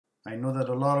I know that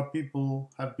a lot of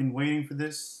people have been waiting for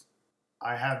this.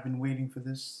 I have been waiting for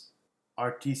this.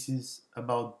 Our thesis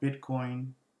about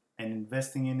Bitcoin and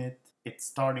investing in it, it's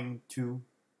starting to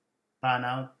pan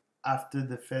out after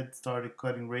the Fed started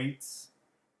cutting rates.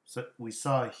 So we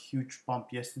saw a huge pump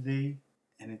yesterday,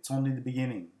 and it's only the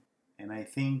beginning. And I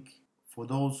think for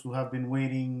those who have been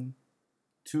waiting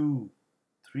 2,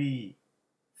 3,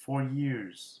 4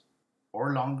 years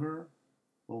or longer,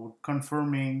 well, we're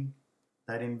confirming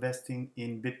that investing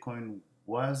in Bitcoin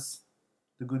was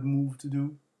the good move to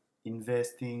do.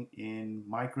 Investing in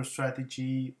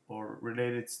MicroStrategy or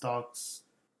related stocks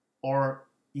or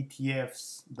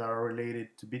ETFs that are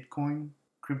related to Bitcoin,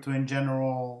 crypto in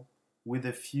general, with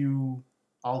a few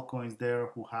altcoins there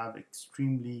who have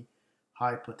extremely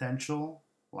high potential,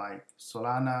 like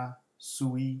Solana,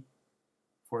 Sui,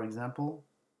 for example,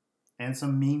 and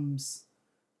some memes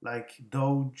like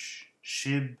Doge,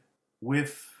 Shib,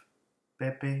 WIF,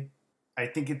 Pepe. I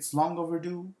think it's long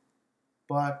overdue,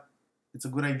 but it's a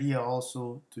good idea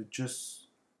also to just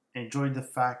enjoy the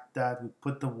fact that we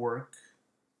put the work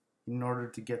in order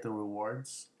to get the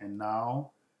rewards, and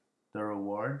now the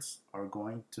rewards are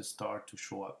going to start to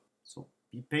show up. So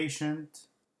be patient.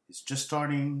 It's just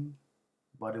starting,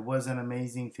 but it was an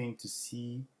amazing thing to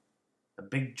see a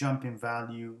big jump in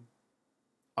value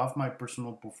of my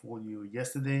personal portfolio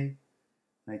yesterday.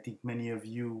 And I think many of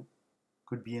you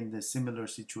could be in the similar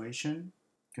situation.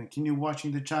 Continue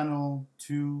watching the channel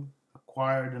to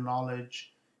acquire the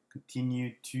knowledge,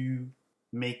 continue to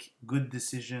make good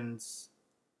decisions,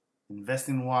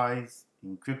 investing wise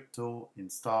in crypto, in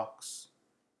stocks,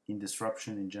 in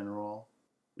disruption in general.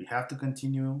 We have to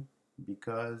continue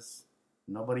because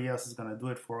nobody else is going to do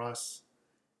it for us.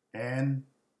 And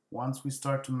once we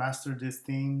start to master this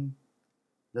thing,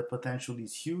 the potential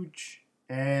is huge,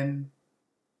 and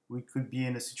we could be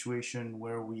in a situation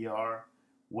where we are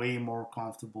way more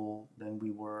comfortable than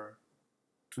we were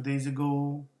 2 days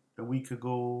ago, a week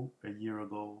ago, a year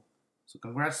ago. So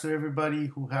congrats to everybody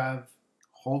who have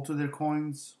hold to their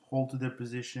coins, hold to their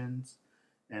positions,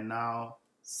 and now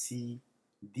see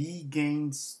the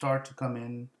gains start to come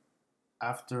in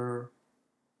after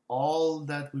all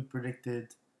that we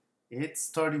predicted. It's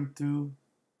starting to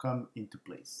come into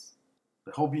place.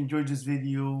 I hope you enjoyed this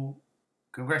video.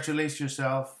 Congratulate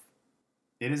yourself.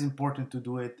 It is important to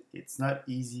do it. It's not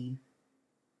easy,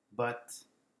 but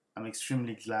I'm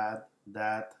extremely glad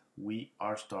that we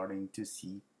are starting to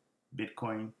see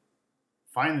Bitcoin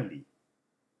finally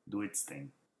do its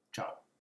thing. Ciao.